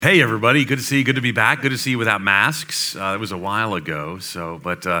Hey everybody, good to see you. Good to be back. Good to see you without masks. It was a while ago,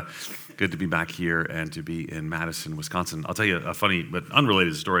 but good to be back here and to be in Madison, Wisconsin. I'll tell you a funny but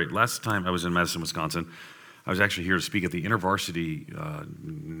unrelated story. Last time I was in Madison, Wisconsin, I was actually here to speak at the InterVarsity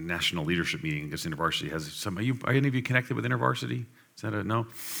National Leadership Meeting. I guess InterVarsity has some. Are any of you connected with InterVarsity? Is that a no?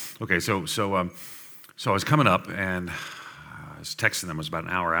 Okay, so I was coming up and I was texting them. I was about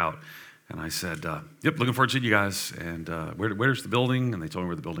an hour out. And I said, yep, looking forward to seeing you guys. And where's the building? And they told me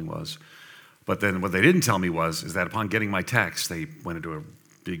where the building was. But then what they didn't tell me is that upon getting my text, they went into a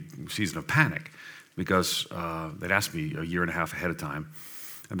big season of panic because they'd asked me a year and a half ahead of time.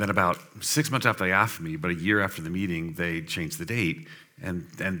 And then about 6 months after they asked me, but a year after the meeting, they changed the date. And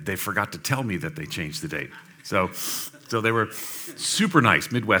they forgot to tell me that they changed the date. So they were super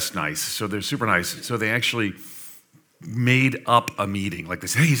nice, Midwest nice. So they're super nice. So they actually made up a meeting. Like they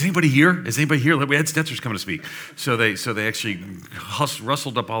said, hey, is anybody here? Is anybody here? We had Stetzer's coming to speak. So they actually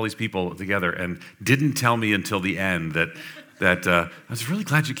rustled up all these people together and didn't tell me until the end that I was really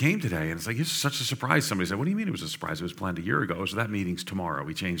glad you came today. And it's like, it's such a surprise. Somebody said, what do you mean it was a surprise? It was planned a year ago. So that meeting's tomorrow.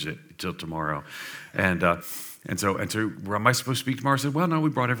 We changed it till tomorrow. And so am I supposed to speak tomorrow? I said, well, no, we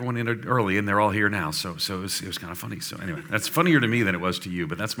brought everyone in early and they're all here now. So it was kind of funny. So anyway, that's funnier to me than it was to you,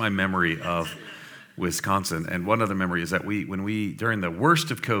 but that's my memory of Wisconsin. And one other memory is that when we during the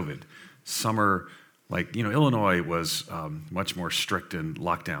worst of COVID, summer, Illinois was much more strict in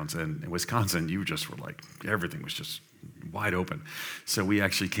lockdowns, and in Wisconsin, you just were like, everything was just wide open. So we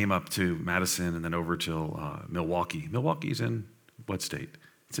actually came up to Madison and then over till Milwaukee. Milwaukee's in what state?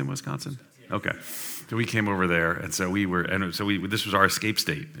 It's in Wisconsin? Okay. So we came over there, and so this was our escape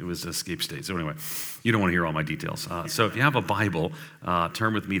state. It was escape state. So anyway, you don't want to hear all my details. So if you have a Bible,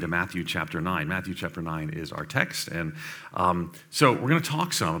 turn with me to Matthew chapter 9. Matthew chapter 9 is our text. And so we're going to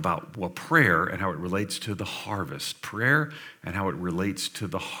talk some about prayer and how it relates to the harvest. Prayer and how it relates to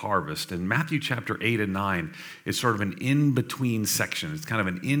the harvest. And Matthew chapter 8 and 9 is sort of an in-between section. It's kind of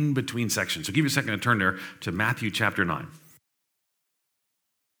an in-between section. So give you a second to turn there to Matthew chapter 9.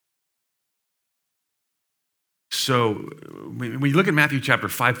 So when you look at Matthew chapter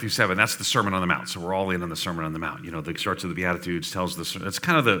 5 through 7, that's the Sermon on the Mount. So we're all in on the Sermon on the Mount. The starts with the Beatitudes, that's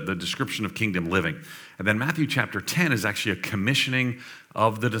kind of the description of kingdom living. And then Matthew chapter 10 is actually a commissioning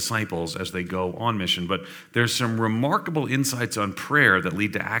of the disciples as they go on mission. But there's some remarkable insights on prayer that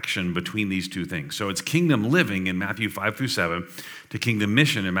lead to action between these two things. So it's kingdom living in Matthew 5 through 7 to kingdom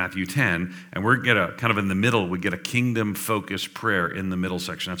mission in Matthew 10. And we're going to kind of in the middle, we get a kingdom focused prayer in the middle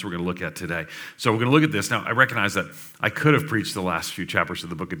section. That's what we're going to look at today. So we're going to look at this. Now, I recognize that I could have preached the last few chapters of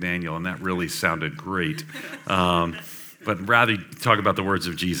the book of Daniel, and that really sounded great. But rather talk about the words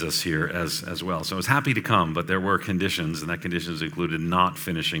of Jesus here as well. So I was happy to come, but there were conditions, and that conditions included not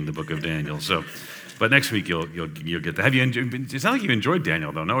finishing the book of Daniel. So, but next week you'll get that. Have you enjoyed? It's not like you enjoyed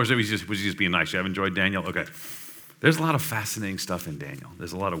Daniel though, no? Or was he just being nice? You have enjoyed Daniel? Okay. There's a lot of fascinating stuff in Daniel.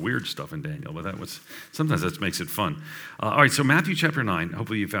 There's a lot of weird stuff in Daniel, but sometimes that makes it fun. All right, so Matthew chapter 9.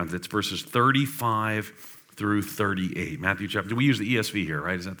 Hopefully you found it. It's verses 35 through 38. Matthew chapter, do we use the ESV here,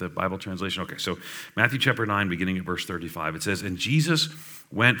 right? Is that the Bible translation? Okay, so Matthew chapter 9, beginning at verse 35, it says, and Jesus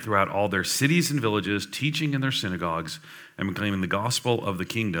went throughout all their cities and villages, teaching in their synagogues and proclaiming the gospel of the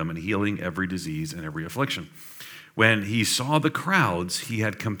kingdom and healing every disease and every affliction. When he saw the crowds, he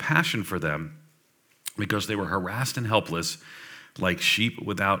had compassion for them because they were harassed and helpless like sheep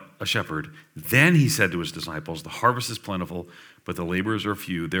without a shepherd. Then he said to his disciples, the harvest is plentiful, but the laborers are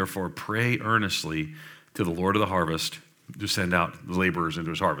few. Therefore, pray earnestly to the Lord of the harvest to send out the laborers into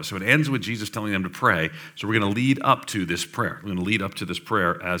his harvest. So it ends with Jesus telling them to pray. So we're going to lead up to this prayer. We're going to lead up to this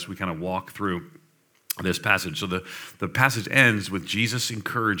prayer as we kind of walk through this passage. So the passage ends with Jesus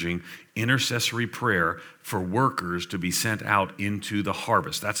encouraging intercessory prayer for workers to be sent out into the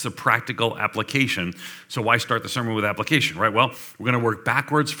harvest. That's the practical application. So why start the sermon with application, right? Well, we're going to work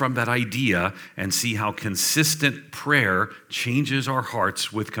backwards from that idea and see how consistent prayer changes our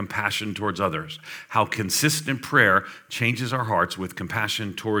hearts with compassion towards others. How consistent prayer changes our hearts with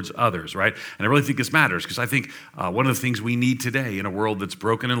compassion towards others, right? And I really think this matters because I think one of the things we need today in a world that's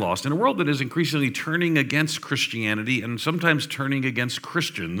broken and lost, in a world that is increasingly turning against Christianity and sometimes turning against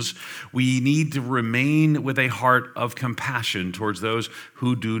Christians, we need to remain with a heart of compassion towards those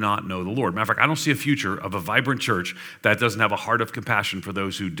who do not know the Lord. Matter of fact, I don't see a future of a vibrant church that doesn't have a heart of compassion for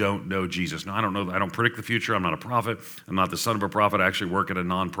those who don't know Jesus. Now, I don't know. I don't predict the future. I'm not a prophet. I'm not the son of a prophet. I actually work at a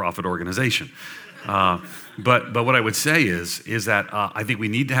nonprofit organization. But what I would say is that I think we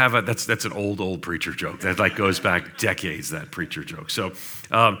need to have that's an old preacher joke that goes back decades, that preacher joke. So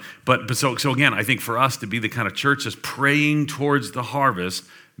again, I think for us to be the kind of church that's praying towards the harvest,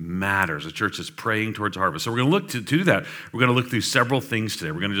 matters, a church that's praying towards harvest. So we're going to look to do that. We're going to look through several things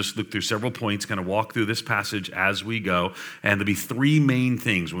today. We're going to just look through several points, kind of walk through this passage as we go, and there'll be three main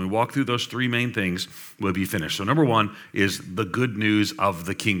things. When we walk through those three main things, we'll be finished. So number one is the good news of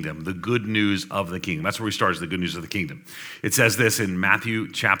the kingdom, the good news of the kingdom. That's where we start, is the good news of the kingdom. It says this in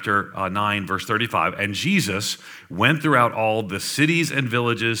Matthew chapter 9, verse 35, and Jesus went throughout all the cities and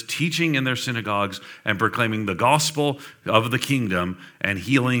villages, teaching in their synagogues and proclaiming the gospel of the kingdom and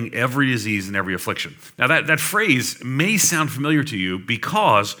healing every disease and every affliction. Now that phrase may sound familiar to you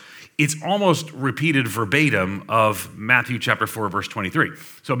because it's almost repeated verbatim of Matthew chapter 4, verse 23.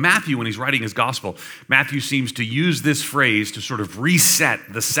 So Matthew, when he's writing his gospel, Matthew seems to use this phrase to sort of reset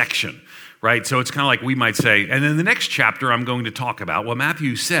the section, right? So it's kind of like we might say, and in the next chapter I'm going to talk about what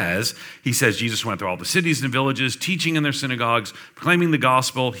Matthew says. He says Jesus went through all the cities and villages, teaching in their synagogues, proclaiming the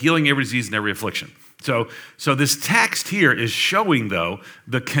gospel, healing every disease and every affliction. So this text here is showing, though,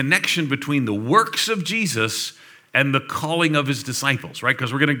 the connection between the works of Jesus and the calling of his disciples, right?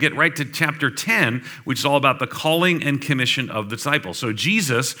 Because we're going to get right to chapter 10, which is all about the calling and commission of the disciples. So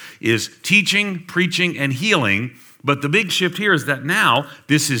Jesus is teaching, preaching, and healing, but the big shift here is that now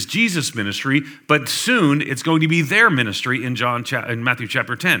this is Jesus' ministry, but soon it's going to be their ministry in Matthew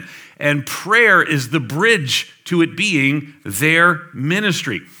chapter 10. And prayer is the bridge to it being their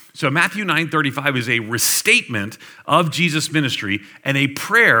ministry. So Matthew 9:35 is a restatement of Jesus' ministry and a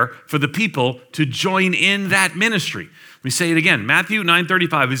prayer for the people to join in that ministry. Let me say it again. Matthew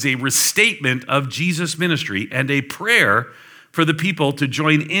 9:35 is a restatement of Jesus' ministry and a prayer for the people to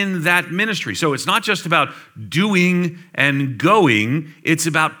join in that ministry. So it's not just about doing and going, it's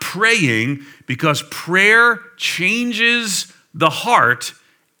about praying, because prayer changes the heart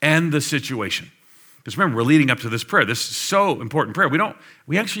and the situation. Because remember, we're leading up to this prayer. This is so important prayer.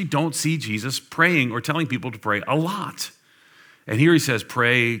 We actually don't see Jesus praying or telling people to pray a lot. And here he says,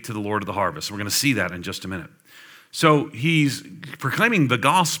 pray to the Lord of the harvest. We're going to see that in just a minute. So he's proclaiming the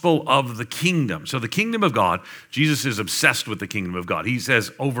gospel of the kingdom. So the kingdom of God, Jesus is obsessed with the kingdom of God. He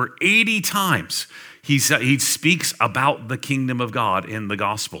says over 80 times, he speaks about the kingdom of God in the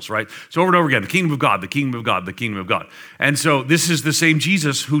Gospels, right? So over and over again, the kingdom of God, the kingdom of God, the kingdom of God. And so this is the same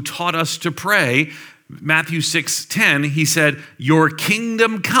Jesus who taught us to pray. Matthew 6:10, he said, your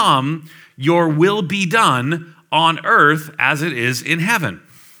kingdom come, your will be done on earth as it is in heaven.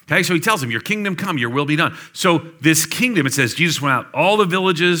 Okay, so he tells them, your kingdom come, your will be done. So this kingdom, it says, Jesus went out all the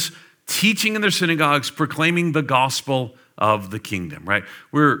villages, teaching in their synagogues, proclaiming the gospel of the kingdom, right?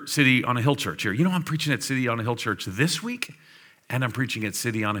 We're City on a Hill Church here. You know, I'm preaching at City on a Hill Church this week, and I'm preaching at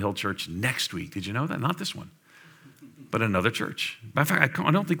City on a Hill Church next week. Did you know that? Not this one, but another church. Matter of fact, I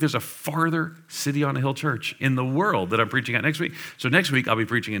don't think there's a farther City on a Hill Church in the world that I'm preaching at next week. So next week, I'll be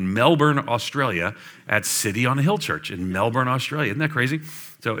preaching in Melbourne, Australia at City on a Hill Church in Melbourne, Australia. Isn't that crazy?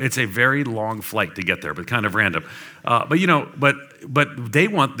 So it's a very long flight to get there, but kind of random. But they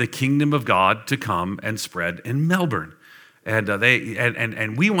want the kingdom of God to come and spread in Melbourne.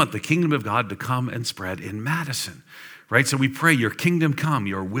 And we want the kingdom of God to come and spread in Madison, right? So we pray, your kingdom come,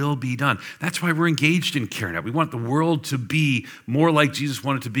 your will be done. That's why we're engaged in CareNet. We want the world to be more like Jesus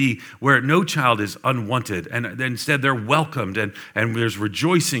wanted to be, where no child is unwanted, and instead they're welcomed, and there's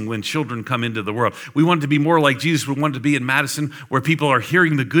rejoicing when children come into the world. We want it to be more like Jesus. We want it to be in Madison, where people are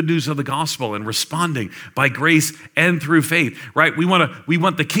hearing the good news of the gospel and responding by grace and through faith, right? We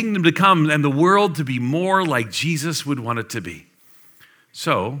want the kingdom to come and the world to be more like Jesus would want it to be.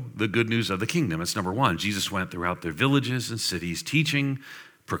 So, the good news of the kingdom, it's number one. Jesus went throughout their villages and cities, teaching,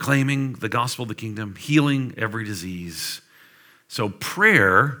 proclaiming the gospel of the kingdom, healing every disease. So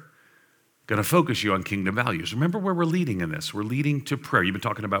prayer, going to focus you on kingdom values. Remember where we're leading in this. We're leading to prayer. You've been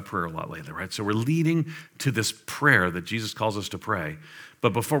talking about prayer a lot lately, right? So we're leading to this prayer that Jesus calls us to pray.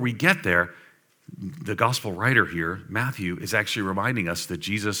 But before we get there, the gospel writer here, Matthew, is actually reminding us that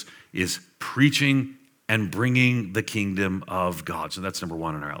Jesus is preaching and bringing the kingdom of God. So that's number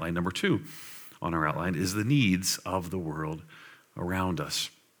one on our outline. Number two on our outline is the needs of the world around us.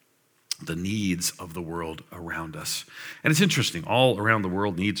 The needs of the world around us. And it's interesting, all around the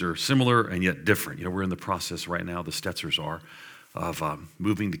world, needs are similar and yet different. You know, we're in the process right now, the Stetzers are, of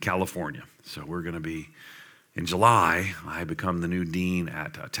moving to California. So we're going to be, in July, I become the new dean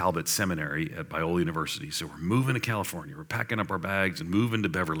at Talbot Seminary at Biola University. So we're moving to California. We're packing up our bags and moving to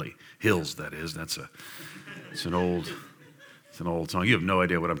Beverly Hills, that is. It's an old song. You have no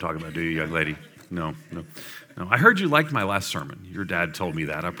idea what I'm talking about, do you, young lady? No. I heard you liked my last sermon. Your dad told me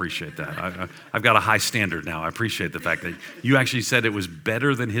that. I appreciate that. I've got a high standard now. I appreciate the fact that you actually said it was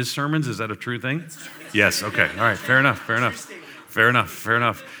better than his sermons. Is that a true thing? Yes, okay. All right, fair enough.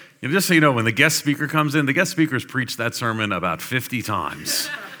 Just so you know, when the guest speaker comes in, the guest speaker's preached that sermon about 50 times.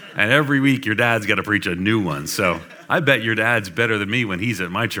 And every week your dad's got to preach a new one. So I bet your dad's better than me when he's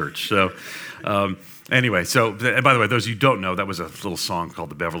at my church. So anyway, and by the way, those of you who don't know, that was a little song called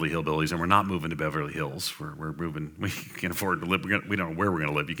the Beverly Hillbillies, and we're not moving to Beverly Hills. We're moving, we can't afford to live, we don't know where we're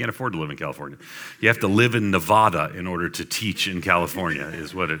going to live. You can't afford to live in California. You have to live in Nevada in order to teach in California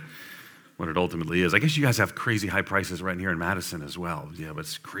is what it ultimately is. I guess you guys have crazy high prices right here in Madison as well. Yeah, but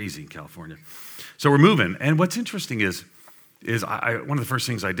it's crazy in California. So we're moving, and what's interesting is one of the first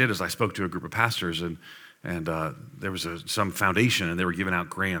things I did is I spoke to a group of pastors, and there was some foundation, and they were giving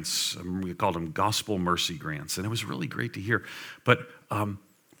out grants. We called them Gospel Mercy Grants, and it was really great to hear. But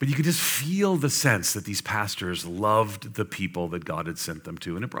you could just feel the sense that these pastors loved the people that God had sent them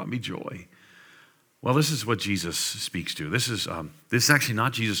to, and it brought me joy. Well, this is what Jesus speaks to. This is actually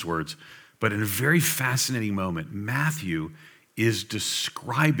not Jesus' words, but in a very fascinating moment, Matthew is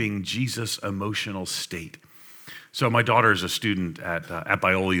describing Jesus' emotional state. So my daughter is a student at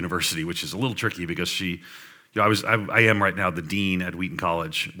Biola University, which is a little tricky because I am right now the dean at Wheaton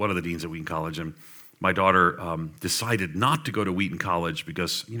College, one of the deans at Wheaton College, and my daughter decided not to go to Wheaton College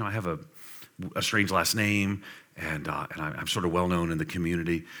because I have a strange last name, and I'm sort of well known in the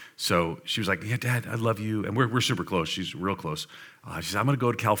community. So she was like, "Yeah, Dad, I love you," and we're super close. She's real close. She said, "I'm going to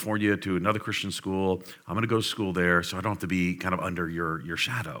go to California to another Christian school. I'm going to go to school there, so I don't have to be kind of under your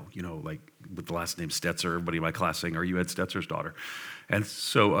shadow, like with the last name Stetzer." Everybody in my class saying, "Are you Ed Stetzer's daughter?" And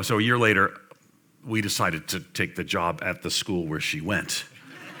so a year later, we decided to take the job at the school where she went.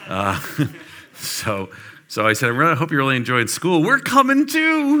 So I said, "I hope you're really enjoying school. We're coming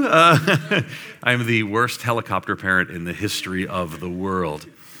too." I'm the worst helicopter parent in the history of the world.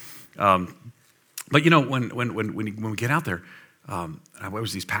 But when we get out there, I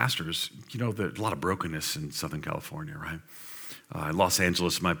was these pastors. There's a lot of brokenness in Southern California, right? Los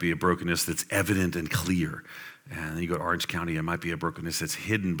Angeles might be a brokenness that's evident and clear, and then you go to Orange County, it might be a brokenness that's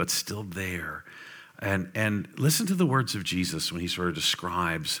hidden but still there. And listen to the words of Jesus when he sort of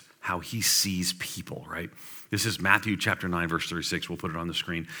describes how he sees people, right? This is Matthew chapter 9, verse 36. We'll put it on the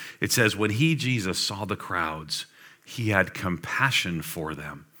screen. It says, when Jesus saw the crowds, he had compassion for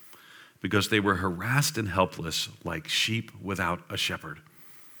them because they were harassed and helpless like sheep without a shepherd.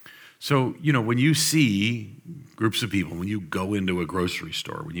 So, when you see groups of people, when you go into a grocery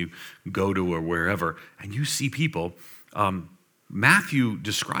store, when you go to a wherever, and you see people, Matthew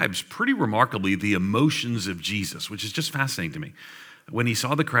describes pretty remarkably the emotions of Jesus, which is just fascinating to me. When he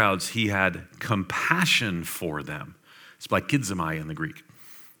saw the crowds, he had compassion for them. Splachnidzomai in the Greek.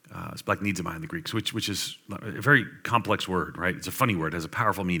 Splachnidzomai in the Greek, which is a very complex word, right? It's a funny word. It has a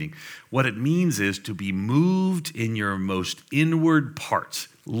powerful meaning. What it means is to be moved in your most inward parts.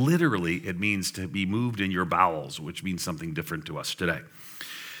 Literally, it means to be moved in your bowels, which means something different to us today.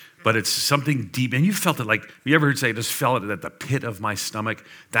 But it's something deep, and you felt it like, you ever heard say, I just felt it at the pit of my stomach?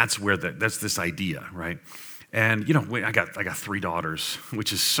 That's this idea, right? And, I got 3 daughters,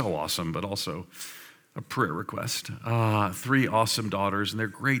 which is so awesome, but also a prayer request. 3 awesome daughters, and they're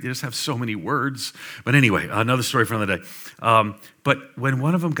great. They just have so many words. But anyway, another story for another day. But when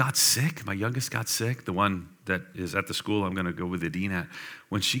one of them got sick, my youngest got sick, the one that is at the school I'm going to go with the dean at,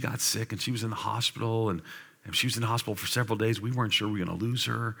 when she got sick and she was in the hospital, and she was in the hospital for several days, we weren't sure we were going to lose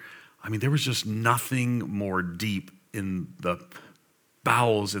her. I mean, there was just nothing more deep in the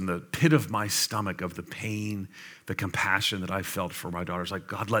bowels, in the pit of my stomach of the pain, the compassion that I felt for my daughters. Like,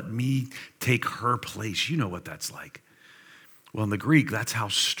 God, let me take her place. You know what that's like. Well, in the Greek, that's how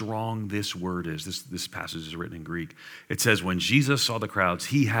strong this word is. This passage is written in Greek. It says, when Jesus saw the crowds,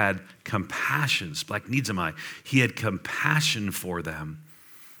 he had compassion, splachnidzomai. He had compassion for them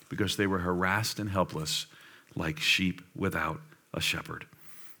because they were harassed and helpless like sheep without a shepherd.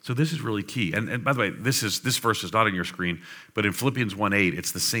 So this is really key. And by the way, this verse is not on your screen, but in Philippians 1:8,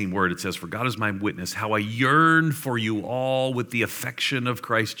 it's the same word. It says, for God is my witness, how I yearn for you all with the affection of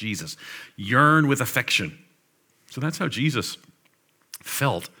Christ Jesus. Yearn with affection. So that's how Jesus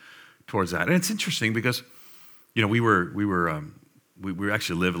felt towards that. And it's interesting because, we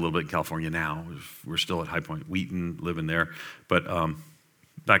actually live a little bit in California now. We're still at High Point, Wheaton, living there, but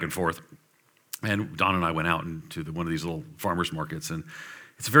back and forth. And Don and I went out into one of these little farmers markets, and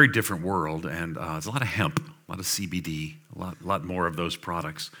it's a very different world, and there's a lot of hemp, a lot of CBD, a lot more of those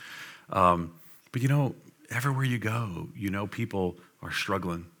products. But everywhere you go, people are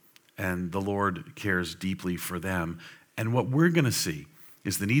struggling, and the Lord cares deeply for them. And what we're going to see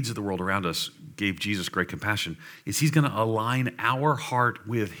is the needs of the world around us gave Jesus great compassion, is he's going to align our heart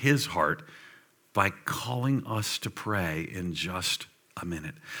with his heart by calling us to pray in just a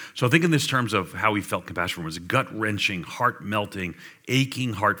minute. So I think in this terms of how he felt compassion for him was gut-wrenching, heart-melting,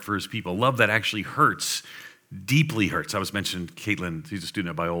 aching heart for his people. Love that actually hurts, deeply hurts. I was mentioning Caitlin, she's a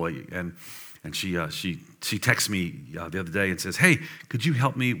student at Biola, and she texts me the other day and says, hey, could you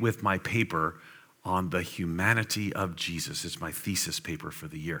help me with my paper on the humanity of Jesus? It's my thesis paper for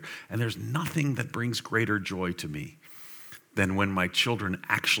the year. And there's nothing that brings greater joy to me than when my children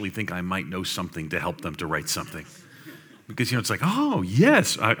actually think I might know something to help them to write something. Because, it's like, oh,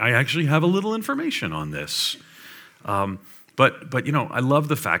 yes, I actually have a little information on this. But I love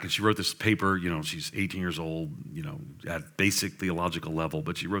the fact that she wrote this paper, she's 18 years old, at basic theological level,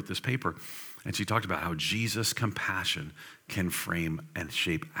 but she wrote this paper, and she talked about how Jesus' compassion can frame and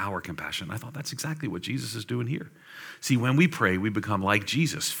shape our compassion. I thought that's exactly what Jesus is doing here. See, when we pray, we become like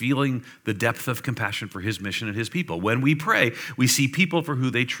Jesus, feeling the depth of compassion for his mission and his people. When we pray, we see people for who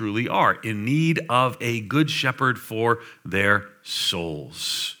they truly are, in need of a good shepherd for their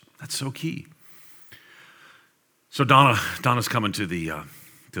souls. That's so key. So Donna's coming to the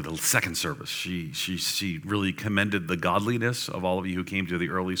second service. She really commended the godliness of all of you who came to the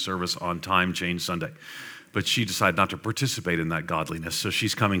early service on Time Change Sunday. But she decided not to participate in that godliness, so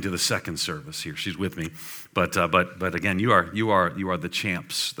she's coming to the second service here. She's with me, but again, you are the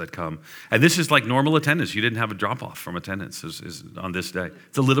champs that come, and this is like normal attendance. You didn't have a drop off from attendance is on this day.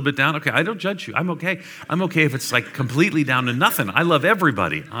 It's a little bit down. Okay, I don't judge you. I'm okay. I'm okay if it's like completely down to nothing. I love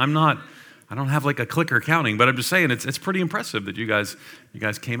everybody. I don't have like a clicker counting, but I'm just saying it's pretty impressive that you guys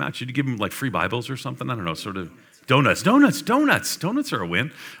came out. Should you give them like free Bibles or something? I don't know, sort of. Donuts are a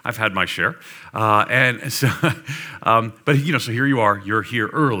win. I've had my share. And so, but so here you are. You're here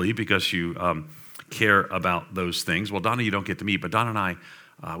early because you care about those things. Well, Donna, you don't get to meet, but Donna and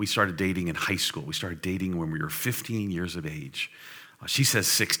I, we started dating in high school. We started dating when we were 15 years of age. She says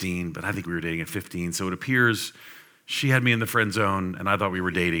 16, but I think we were dating at 15. So it appears she had me in the friend zone, and I thought we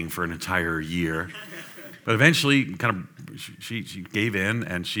were dating for an entire year. But eventually, she gave in,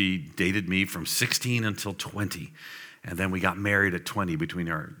 and she dated me from 16 until 20. And then we got married at 20 between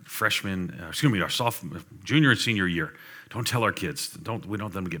our our sophomore, junior and senior year. Don't tell our kids. We don't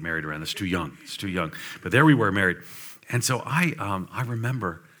want them to get married around. It's too young. But there we were married. And so I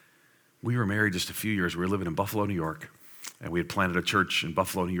remember we were married just a few years. We were living in Buffalo, New York, and we had planted a church in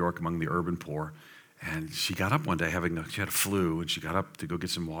Buffalo, New York among the urban poor. And she got up one day she had a flu, and she got up to go get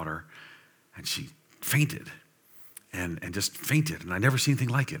some water, and she fainted and just fainted, and I never seen anything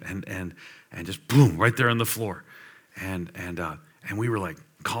like it, and just boom, right there on the floor, and we were like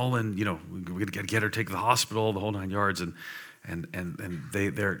calling, we got to get her, take her to the hospital, the whole 9 yards, and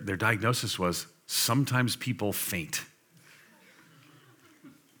their diagnosis was sometimes people faint.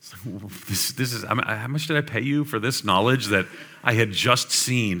 This is how much did I pay you for this knowledge that I had just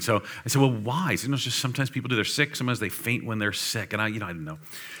seen? So I said, well, why? So, it's just sometimes people do. They're sick. Sometimes they faint when they're sick, and I didn't know.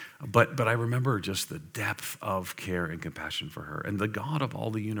 But I remember just the depth of care and compassion for her. And the God of all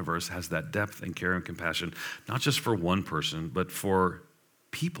the universe has that depth and care and compassion, not just for one person, but for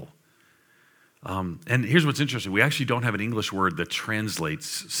people. And here's what's interesting. We actually don't have an English word that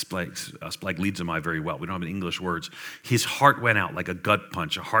translates splaglizomai very well. We don't have an English words. His heart went out like a gut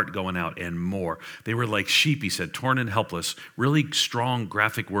punch, a heart going out and more. They were like sheep, he said, torn and helpless. Really strong,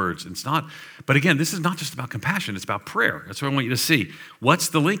 graphic words. But again, this is not just about compassion. It's about prayer. That's what I want you to see. What's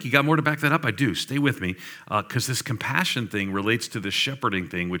the link? You got more to back that up? I do. Stay with me. Because this compassion thing relates to the shepherding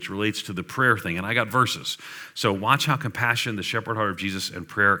thing, which relates to the prayer thing. And I got verses. So watch how compassion, the shepherd heart of Jesus, and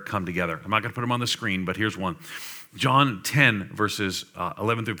prayer come together. I'm not going to put them on the screen, but here's one. John 10, verses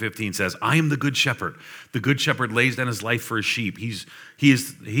 11 through 15 says, I am the good shepherd. The good shepherd lays down his life for his sheep.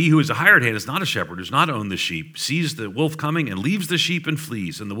 He who is a hired hand is not a shepherd, does not own the sheep, sees the wolf coming and leaves the sheep and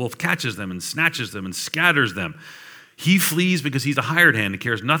flees. And the wolf catches them and snatches them and scatters them. He flees because he's a hired hand and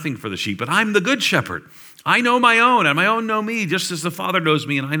cares nothing for the sheep. But I'm the good shepherd. I know my own, and my own know me, just as the Father knows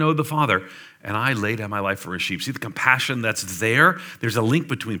me, and I know the Father. And I lay down my life for his sheep. See the compassion that's there? There's a link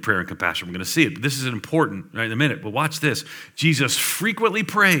between prayer and compassion. We're going to see it. But this is important right in a minute. But watch this. Jesus frequently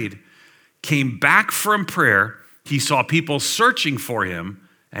prayed, came back from prayer. He saw people searching for him,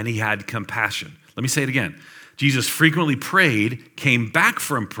 and he had compassion. Let me say it again. Jesus frequently prayed, came back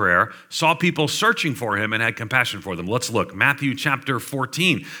from prayer, saw people searching for him, and had compassion for them. Let's look. Matthew chapter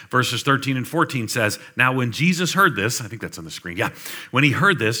 14, verses 13 and 14 says, Now when Jesus heard this, I think that's on the screen, yeah. When he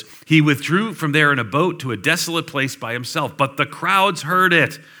heard this, he withdrew from there in a boat to a desolate place by himself. But the crowds heard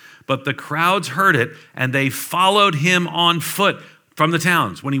it. And they followed him on foot from the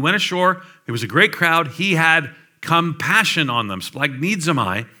towns. When he went ashore, there was a great crowd. He had compassion on them,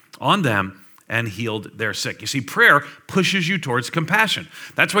 splagnizomai, on them, and healed their sick. You see, prayer pushes you towards compassion.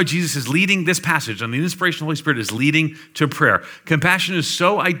 That's why Jesus is leading this passage, and the inspiration of the Holy Spirit is leading to prayer. Compassion is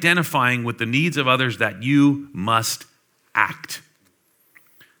so identifying with the needs of others that you must act.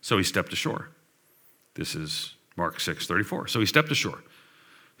 So he stepped ashore. This is Mark 6:34. So he stepped ashore,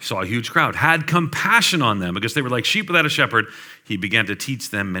 saw a huge crowd, had compassion on them because they were like sheep without a shepherd. He began to teach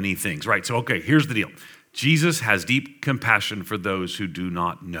them many things. Right, so okay, here's the deal. Jesus has deep compassion for those who do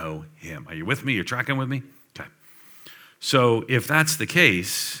not know him. Are you with me? You're tracking with me? Okay. So if that's the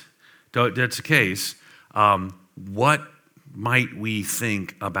case, what might we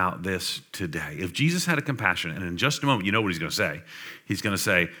think about this today? If Jesus had a compassion, and in just a moment, you know what he's going to say. He's going to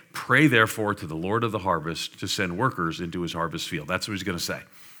say, pray therefore to the Lord of the harvest to send workers into his harvest field. That's what he's going to say.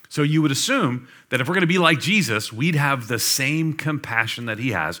 So you would assume that if we're going to be like Jesus, we'd have the same compassion that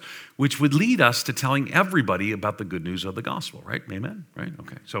he has, which would lead us to telling everybody about the good news of the gospel, right? Amen? Right?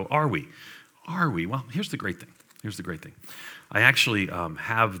 Okay. So are we? Are we? Well, here's the great thing. I actually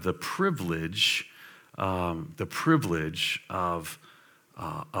have the privilege of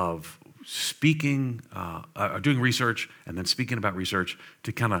speaking, doing research, and then speaking about research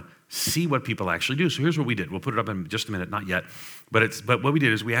to kind of see what people actually do. So here's what we did. We'll put it up in just a minute, not yet. But what we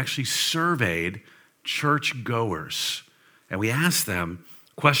did is we actually surveyed churchgoers, and we asked them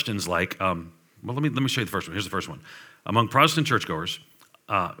questions like, let me show you the first one. Here's the first one. Among Protestant churchgoers,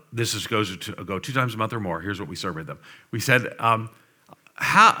 goes to go 2 times a month or more. Here's what we surveyed them. We said, I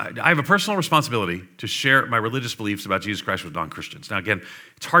have a personal responsibility to share my religious beliefs about Jesus Christ with non-Christians. Now, again,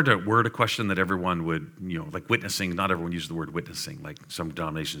 it's hard to word a question that everyone would, like witnessing. Not everyone uses the word witnessing, like some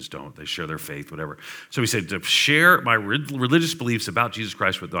denominations don't. They share their faith, whatever. So we said to share my religious beliefs about Jesus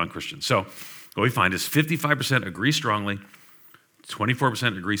Christ with non-Christians. So what we find is 55% agree strongly,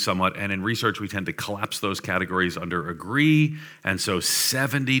 24% agree somewhat, and in research, we tend to collapse those categories under agree, and so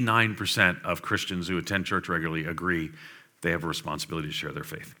 79% of Christians who attend church regularly agree they have a responsibility to share their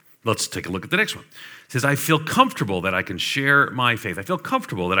faith. Let's take a look at the next one. It says, I feel comfortable that I can share my faith. I feel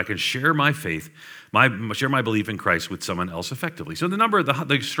comfortable that I can share my faith, share my belief in Christ with someone else effectively. So the number,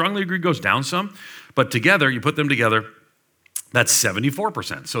 the strongly agree goes down some, but together, you put them together, that's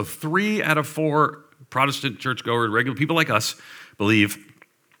 74%. So 3 out of 4 Protestant churchgoers, regular people like us, believe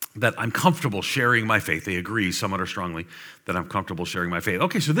that I'm comfortable sharing my faith. They agree somewhat or strongly that I'm comfortable sharing my faith.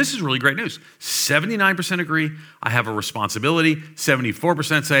 Okay, so this is really great news. 79% agree, I have a responsibility.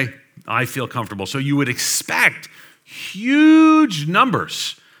 74% say, I feel comfortable. So you would expect huge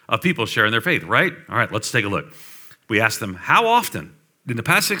numbers of people sharing their faith, right? All right, let's take a look. We asked them, how often, in the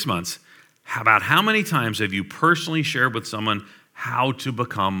past 6 months, about how many times have you personally shared with someone how to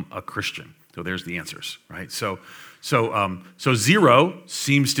become a Christian? So there's the answers, right? So 0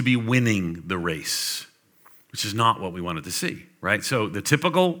 seems to be winning the race, which is not what we wanted to see, right? So the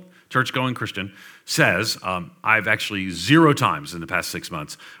typical church-going Christian says, I've actually 0 times in the past 6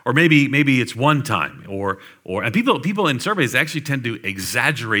 months, or maybe it's 1 time, and people in surveys actually tend to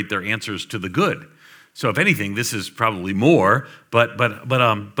exaggerate their answers to the good. So if anything, this is probably more, but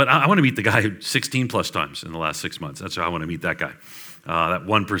I want to meet the guy who 16 plus times in the last 6 months. That's how I want to meet that guy. That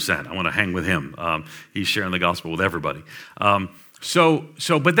 1%. I want to hang with him. He's sharing the gospel with everybody.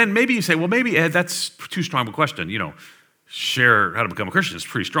 But then maybe you say, well, maybe Ed, that's too strong of a question. Share how to become a Christian is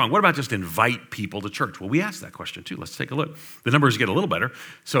pretty strong. What about just invite people to church? Well, we asked that question too. Let's take a look. The numbers get a little better.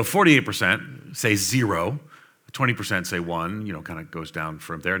 So 48% say 0. 20% say 1, kind of goes down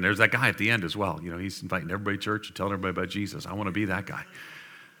from there. And there's that guy at the end as well. He's inviting everybody to church and telling everybody about Jesus. I want to be that guy.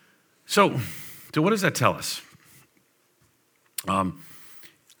 So what does that tell us? I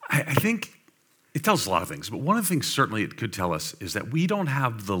think it tells us a lot of things, but one of the things certainly it could tell us is that we don't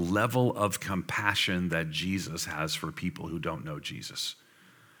have the level of compassion that Jesus has for people who don't know Jesus.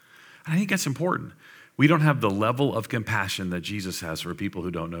 And I think that's important. We don't have the level of compassion that Jesus has for people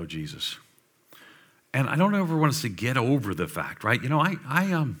who don't know Jesus. And I don't ever want us to get over the fact, right?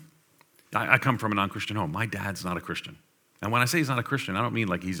 I come from a non-Christian home. My dad's not a Christian. And when I say he's not a Christian, I don't mean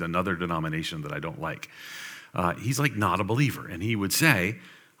like he's another denomination that I don't like. He's like not a believer. And he would say,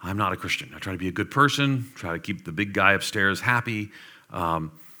 I'm not a Christian. I try to be a good person, try to keep the big guy upstairs happy.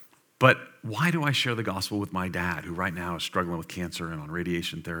 But why do I share the gospel with my dad, who right now is struggling with cancer and on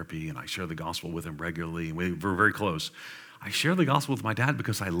radiation therapy, and I share the gospel with him regularly, and we're very close. I share the gospel with my dad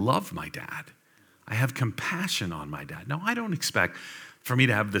because I love my dad. I have compassion on my dad. Now, I don't expect for me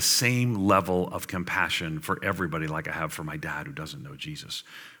to have the same level of compassion for everybody like I have for my dad who doesn't know Jesus.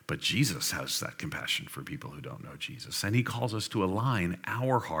 But Jesus has that compassion for people who don't know Jesus. And he calls us to align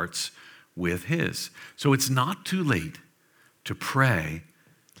our hearts with his. So it's not too late to pray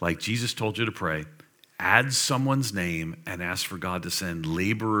like Jesus told you to pray. add someone's name and ask for God to send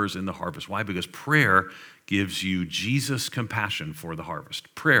laborers in the harvest. Why? Because prayer gives you Jesus' compassion for the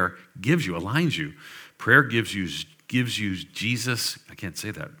harvest. Prayer gives you, aligns you. Prayer gives you Jesus, I can't say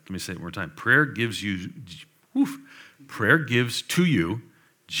that. Let me say it one more time. Prayer gives to you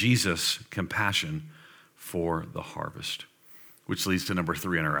Jesus' compassion for the harvest, which leads to number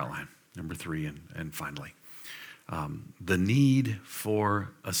 3 on our outline. Number 3, and finally, the need for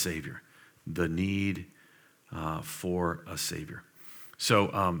a Savior. The need for a Savior.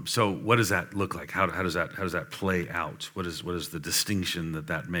 So what does that look like? How does that play out? What is the distinction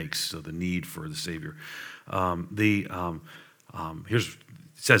that makes? So the need for the Savior. It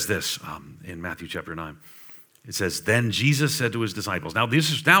says this in Matthew chapter 9. It says, then Jesus said to his disciples. Now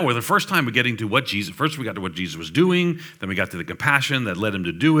we're the first time we're getting to what Jesus, first we got to what Jesus was doing, then we got to the compassion that led him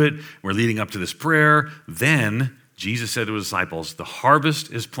to do it. We're leading up to this prayer. Then Jesus said to his disciples, the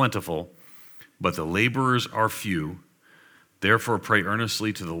harvest is plentiful, but the laborers are few. Therefore pray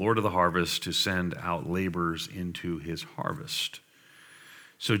earnestly to the Lord of the harvest to send out laborers into his harvest.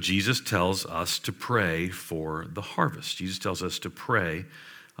 So Jesus tells us to pray for the harvest. Jesus tells us to pray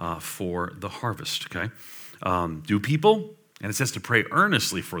for the harvest, okay? Do people? And it says to pray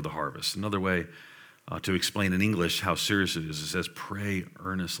earnestly for the harvest. Another way to explain in English how serious it is, it says pray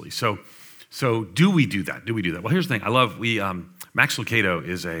earnestly. So do we do that? Well, here's the thing. Max Lucado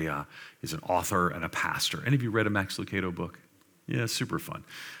is an author and a pastor. Any of you read a Max Lucado book? Yeah, it's super fun.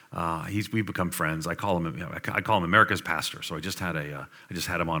 We've become friends. I call him America's pastor. So I just had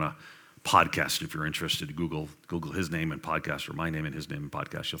him on a podcast. If you're interested, Google his name and podcast, or my name and his name and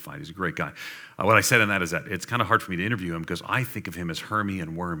podcast. You'll find he's a great guy. What I said in that is that it's kind of hard for me to interview him because I think of him as Hermie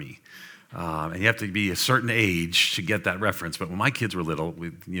and Wormy. And you have to be a certain age to get that reference. But when my kids were little, we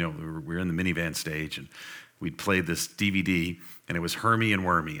were in the minivan stage, and we'd played this DVD, and it was Hermie and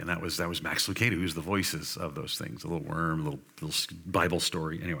Wormy, and that was Max Lucado, who's the voices of those things. A little worm, a little Bible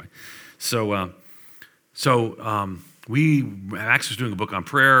story. Anyway, Max was doing a book on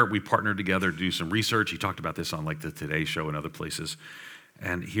prayer. We partnered together to do some research. He talked about this on like the Today Show and other places.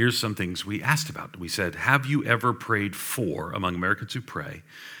 And here's some things we asked about. We said, have you ever prayed for, among Americans who pray,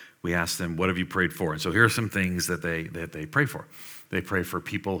 we asked them, what have you prayed for? And so here are some things that they pray for. They pray for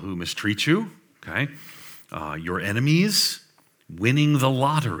people who mistreat you, okay? Your enemies, winning the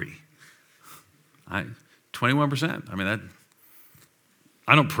lottery. 21%. I mean,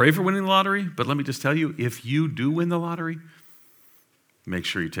 I don't pray for winning the lottery, but let me just tell you, if you do win the lottery, make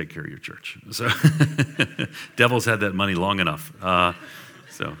sure you take care of your church. So, devil's had that money long enough. And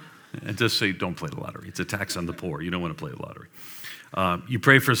just say, don't play the lottery. It's a tax on the poor. You don't want to play the lottery. You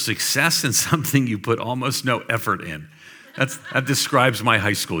pray for success in something you put almost no effort in. That describes my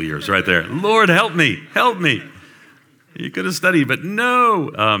high school years right there. Lord, help me. You could have studied, but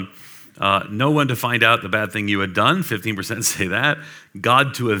no. No one to find out the bad thing you had done. 15% say that.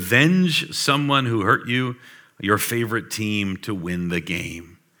 God to avenge someone who hurt you. Your favorite team to win the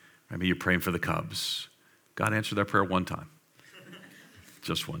game. Maybe you're praying for the Cubs. God answered that prayer one time.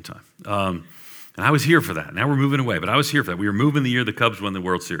 Just one time. And I was here for that. Now we're moving away, but I was here for that. We were moving the year the Cubs won the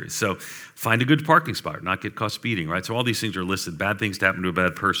World Series. So find a good parking spot, not get caught speeding, right? So all these things are listed. Bad things to happen to a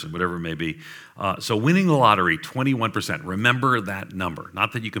bad person, whatever it may be. So winning the lottery, 21%. Remember that number.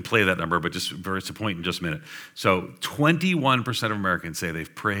 Not that you can play that number, but just it's a point in just a minute. So 21% of Americans say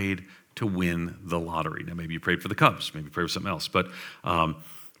they've prayed to win the lottery. Now maybe you prayed for the Cubs, maybe you prayed for something else, but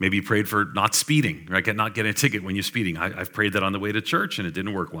maybe you prayed for not speeding, right? Not getting a ticket when you're speeding. I've prayed that on the way to church, and it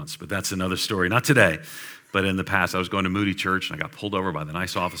didn't work once, but that's another story. Not today, but in the past. I was going to Moody Church, and I got pulled over by the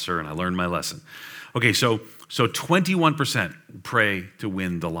nice officer, and I learned my lesson. Okay, so 21% pray to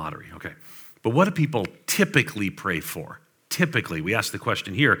win the lottery. Okay, but what do people typically pray for? Typically, we ask the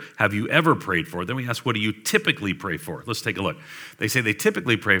question here, have you ever prayed for? Then we ask, what do you typically pray for? Let's take a look. They say they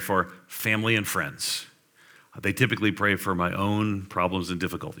typically pray for family and friends. They typically pray for my own problems and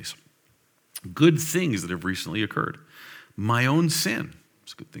difficulties. Good things that have recently occurred. My own sin.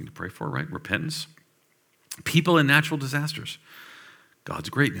 It's a good thing to pray for, right? Repentance. People in natural disasters. God's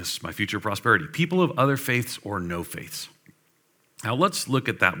greatness, my future prosperity. People of other faiths or no faiths. Now let's look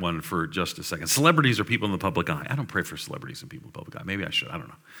at that one for just a second. Celebrities are people in the public eye. I don't pray for celebrities and people in the public eye. Maybe I should. I don't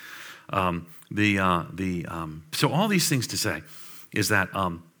know. So all these things to say is that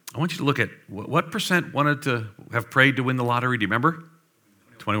I want you to look at what percent wanted to have prayed to win the lottery. Do you remember?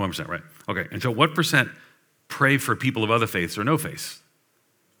 21%, right? Okay, and so what percent pray for people of other faiths or no faiths?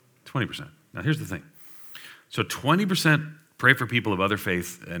 20%. Now here's the thing. So 20% pray for people of other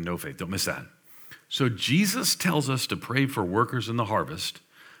faith and no faith. Don't miss that. So Jesus tells us to pray for workers in the harvest,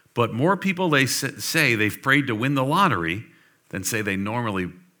 but more people they say they've prayed to win the lottery than say they normally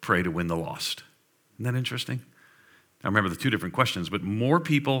pray to win the lost. Isn't that interesting? I remember the two different questions, but more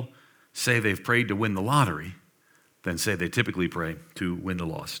people say they've prayed to win the lottery than say they typically pray to win the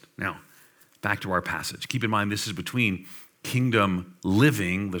lost. Now, back to our passage. Keep in mind, this is between kingdom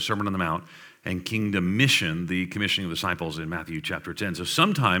living, the Sermon on the Mount, and kingdom mission, the commissioning of the disciples in Matthew chapter 10. So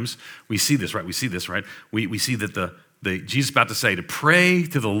sometimes we see this, right? We see that Jesus is about to say to pray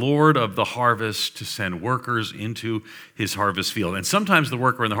to the Lord of the harvest to send workers into his harvest field. And sometimes the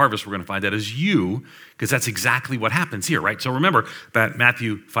worker in the harvest, we're going to find that is you, because that's exactly what happens here, right? So remember that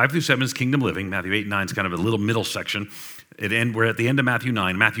Matthew 5 through 7 is kingdom living. Matthew 8 and 9 is kind of a little middle section. We're at the end of Matthew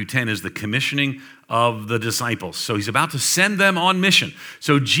 9. Matthew 10 is the commissioning of the disciples. So he's about to send them on mission.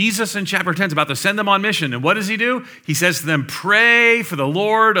 So Jesus in chapter 10 is about to send them on mission. And what does he do? He says to them, pray for the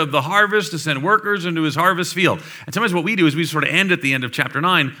Lord of the harvest to send workers into his harvest field. And sometimes what we do is we sort of end at the end of chapter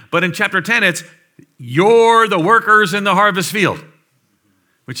 9. But in chapter 10, it's, you're the workers in the harvest field,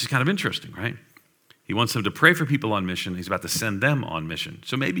 which is kind of interesting, right? He wants them to pray for people on mission. He's about to send them on mission.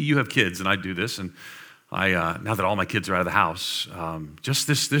 So maybe you have kids, and I do this, and now that all my kids are out of the house, our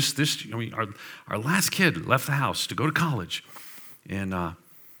last kid left the house to go to college in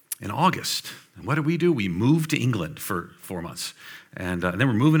August. And what do? We moved to England for 4 months. And then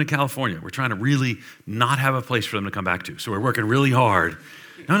we're moving to California. We're trying to really not have a place for them to come back to. So we're working really hard.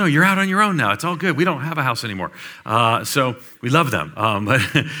 No, you're out on your own now. It's all good. We don't have a house anymore. So we love them.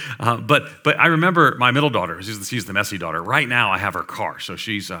 But I remember my middle daughter, she's the messy daughter. Right now I have her car. So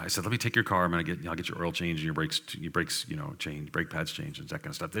I said, let me take your car. I'll get your oil change and your brakes change, brake pads change and that kind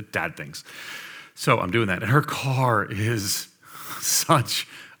of stuff. The dad things. So I'm doing that. And her car is such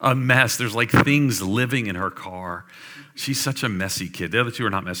a mess. There's like things living in her car. She's such a messy kid. The other two are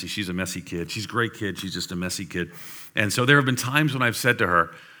not messy. She's a messy kid. She's a great kid. She's just a messy kid. And so there have been times when I've said to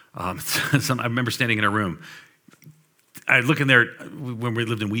her, I remember standing in her room. I look in there when we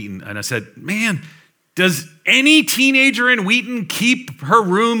lived in Wheaton, and I said, man, does any teenager in Wheaton keep her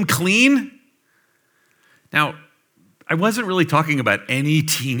room clean? Now, I wasn't really talking about any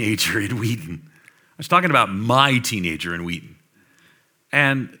teenager in Wheaton. I was talking about my teenager in Wheaton.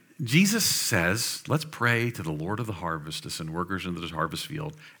 And Jesus says, let's pray to the Lord of the harvest to send workers into this harvest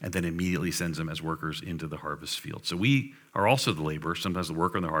field, and then immediately sends them as workers into the harvest field. So we are also the laborer, sometimes the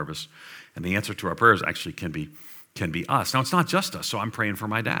worker in the harvest, and the answer to our prayers actually can be us. Now, it's not just us, so I'm praying for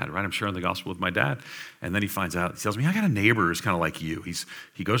my dad, right? I'm sharing the gospel with my dad, and then he finds out, he tells me, I got a neighbor who's kind of like you.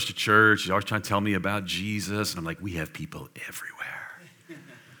 He goes to church, he's always trying to tell me about Jesus, and I'm like, we have people everywhere.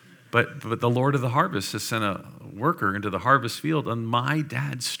 But the Lord of the harvest has sent a worker into the harvest field on my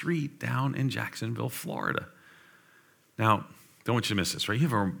dad's street down in Jacksonville, Florida. Now, don't want you to miss this, right? You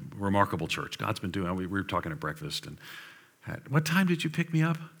have a remarkable church. God's been doing, we were talking at breakfast. And what time did you pick me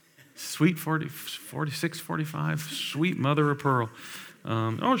up? Sweet 46, 45, sweet mother of pearl.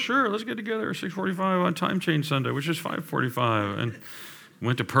 Oh, sure, let's get together at 6:45 on time change Sunday, which is 5:45. And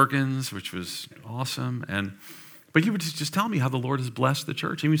went to Perkins, which was awesome. But you would just tell me how the Lord has blessed the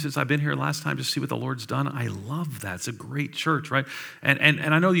church. Even since I've been here last time to see what the Lord's done, I love that. It's a great church, right? And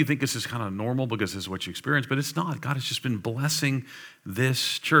I know you think this is kind of normal because this is what you experience, but it's not. God has just been blessing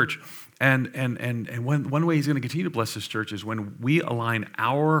this church. And one way he's going to continue to bless this church is when we align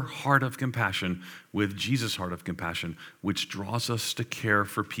our heart of compassion with Jesus' heart of compassion, which draws us to care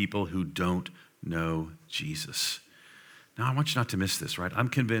for people who don't know Jesus. Now, I want you not to miss this, right? I'm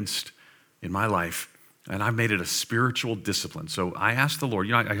convinced in my life, and I've made it a spiritual discipline. So I ask the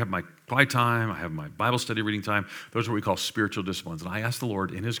Lord, I have my quiet time, I have my Bible study reading time. Those are what we call spiritual disciplines. And I ask the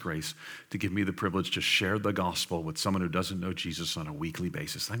Lord in his grace to give me the privilege to share the gospel with someone who doesn't know Jesus on a weekly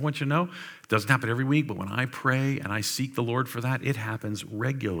basis. I want you to know, it doesn't happen every week, but when I pray and I seek the Lord for that, it happens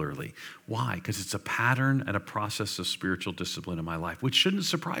regularly. Why? Because it's a pattern and a process of spiritual discipline in my life, which shouldn't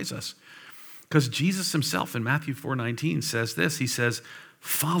surprise us. Because Jesus himself in Matthew 4:19 says this, he says,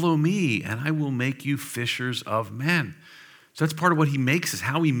 follow me and I will make you fishers of men. So that's part of what he makes us,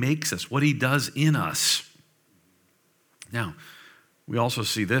 how he makes us, what he does in us. Now, we also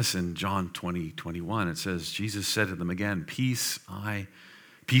see this in John 20:21. It says, Jesus said to them again, peace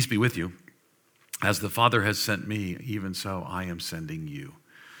be with you. As the Father has sent me, even so I am sending you.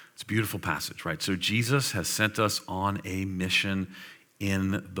 It's a beautiful passage, right? So Jesus has sent us on a mission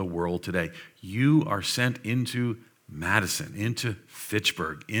in the world today. You are sent into Madison, into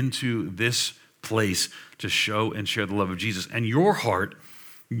Fitchburg, into this place to show and share the love of Jesus. And your heart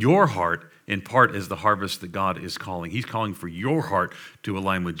in part is the harvest that God is calling. He's calling for your heart to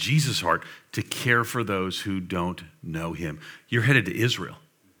align with Jesus' heart to care for those who don't know him. You're headed to Israel.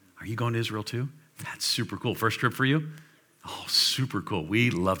 Are you going to Israel too? That's super cool. First trip for you? Oh, super cool. We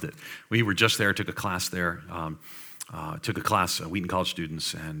loved it. We were just there, took a class there. took a class, Wheaton College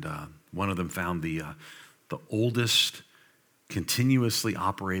students, and one of them found the oldest continuously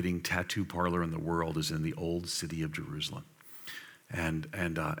operating tattoo parlor in the world is in the old city of Jerusalem. And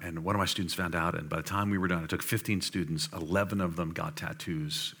one of my students found out, and by the time we were done, it took 15 students, 11 of them got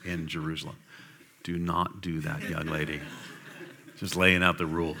tattoos in Jerusalem. Do not do that, young lady. Just laying out the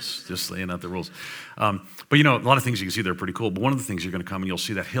rules. But a lot of things you can see there are pretty cool. But one of the things you're going to come and you'll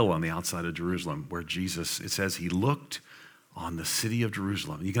see that hill on the outside of Jerusalem where Jesus, it says he looked on the city of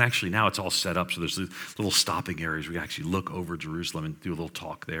Jerusalem. And you can actually, now it's all set up, so there's little stopping areas where you can actually look over Jerusalem and do a little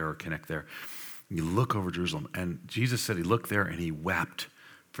talk there or connect there. And you look over Jerusalem, and Jesus said he looked there and he wept,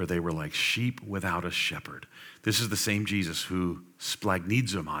 for they were like sheep without a shepherd. This is the same Jesus who,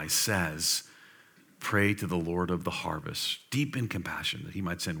 splagnizomai, says, pray to the Lord of the harvest, deep in compassion, that he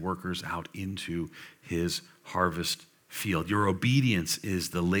might send workers out into his harvest field. Your obedience is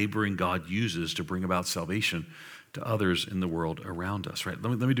the laboring God uses to bring about salvation to others in the world around us, right?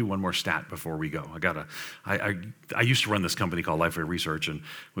 Let me do one more stat before we go. I used to run this company called Lifeway Research, and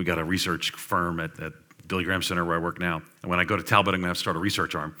we got a research firm at Billy Graham Center where I work now. And when I go to Talbot, I'm going to have to start a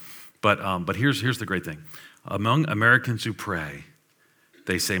research arm. But here's the great thing. Among Americans who pray,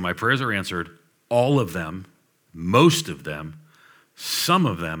 they say, my prayers are answered, all of them, most of them, some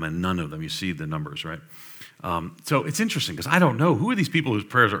of them, and none of them. You see the numbers, right? So it's interesting because I don't know who are these people whose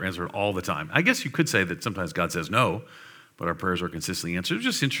prayers are answered all the time. I guess you could say that sometimes God says no, but our prayers are consistently answered. It's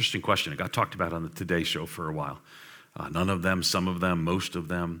just an interesting question. It got talked about on the Today Show for a while. None of them, some of them, most of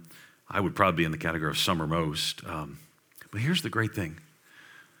them. I would probably be in the category of some or most. But here's the great thing.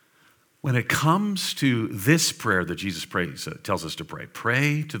 When it comes to this prayer that Jesus tells us to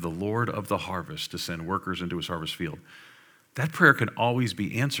pray to the Lord of the harvest to send workers into his harvest field. That prayer can always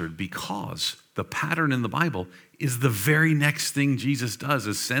be answered because the pattern in the Bible is the very next thing Jesus does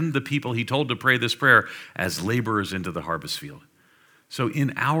is send the people he told to pray this prayer as laborers into the harvest field. So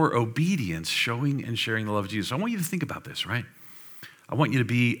in our obedience, showing and sharing the love of Jesus, I want you to think about this, right? I want you to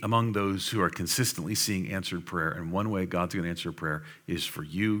be among those who are consistently seeing answered prayer. And one way God's going to answer prayer is for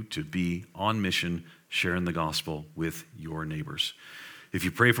you to be on mission, sharing the gospel with your neighbors. If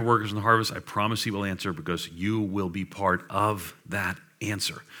you pray for workers in the harvest, I promise he will answer because you will be part of that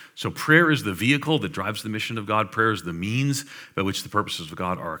answer. So prayer is the vehicle that drives the mission of God. Prayer is the means by which the purposes of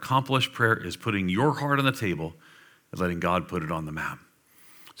God are accomplished. Prayer is putting your heart on the table and letting God put it on the map.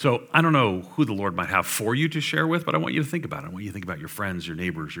 So I don't know who the Lord might have for you to share with, but I want you to think about it. I want you to think about your friends, your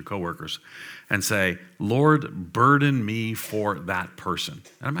neighbors, your coworkers, and say, Lord, burden me for that person.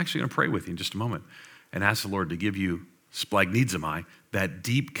 And I'm actually going to pray with you in just a moment and ask the Lord to give you splagnizomai, that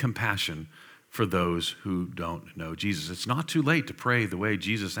deep compassion for those who don't know Jesus. It's not too late to pray the way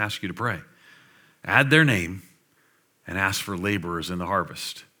Jesus asked you to pray. Add their name and ask for laborers in the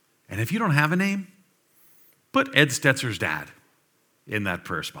harvest. And if you don't have a name, put Ed Stetzer's dad in that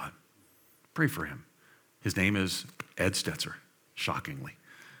prayer spot. Pray for him. His name is Ed Stetzer, shockingly.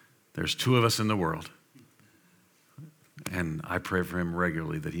 There's two of us in the world. And I pray for him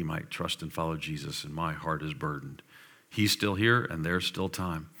regularly that he might trust and follow Jesus, and my heart is burdened. He's still here, and there's still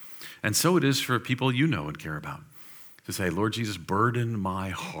time. And so it is for people you know and care about to say, Lord Jesus, burden my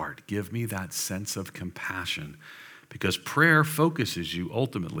heart. Give me that sense of compassion, because prayer focuses you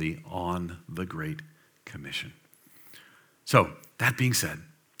ultimately on the Great Commission. So, that being said,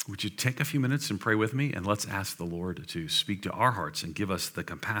 would you take a few minutes and pray with me, and let's ask the Lord to speak to our hearts and give us the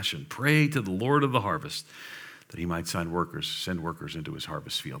compassion. Pray to the Lord of the harvest that he might send workers into his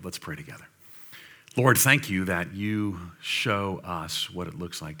harvest field. Let's pray together. Lord, thank you that you show us what it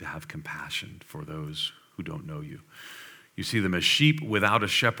looks like to have compassion for those who don't know you. You see them as sheep without a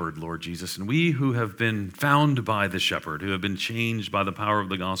shepherd, Lord Jesus, and we who have been found by the shepherd, who have been changed by the power of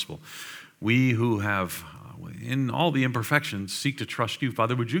the gospel, we who have, in all the imperfections, seek to trust you.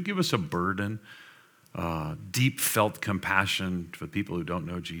 Father, would you give us a burden, deep felt compassion for people who don't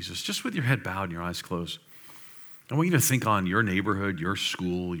know Jesus, just with your head bowed and your eyes closed. I want you to think on your neighborhood, your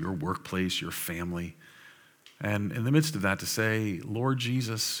school, your workplace, your family. And in the midst of that to say, Lord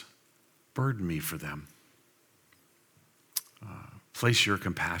Jesus, burden me for them. Place your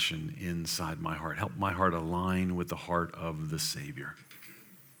compassion inside my heart. Help my heart align with the heart of the Savior.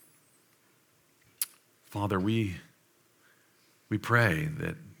 Father, we pray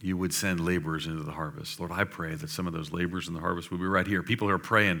that you would send laborers into the harvest. Lord, I pray that some of those laborers in the harvest would be right here. People who are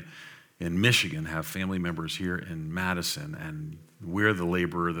praying in Michigan have family members here in Madison, and we're the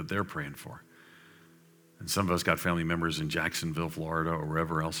laborer that they're praying for. And some of us got family members in Jacksonville, Florida, or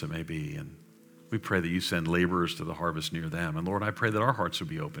wherever else it may be. And we pray that you send laborers to the harvest near them. And Lord, I pray that our hearts would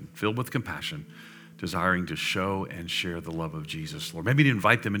be open, filled with compassion, desiring to show and share the love of Jesus. Lord, maybe to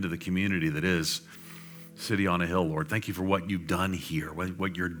invite them into the community that is City on a Hill, Lord. Thank you for what you've done here,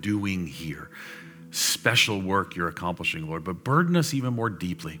 what you're doing here. Special work you're accomplishing, Lord. But burden us even more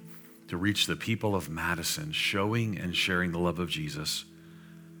deeply to reach the people of Madison, showing and sharing the love of Jesus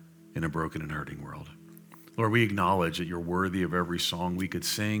in a broken and hurting world. Lord, we acknowledge that you're worthy of every song we could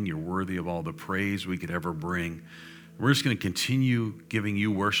sing. You're worthy of all the praise we could ever bring. We're just going to continue giving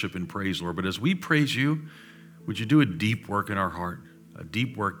you worship and praise, Lord. But as we praise you, would you do a deep work in our heart, a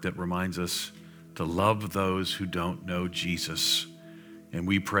deep work that reminds us to love those who don't know Jesus. And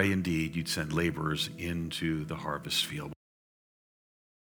we pray indeed you'd send laborers into the harvest field.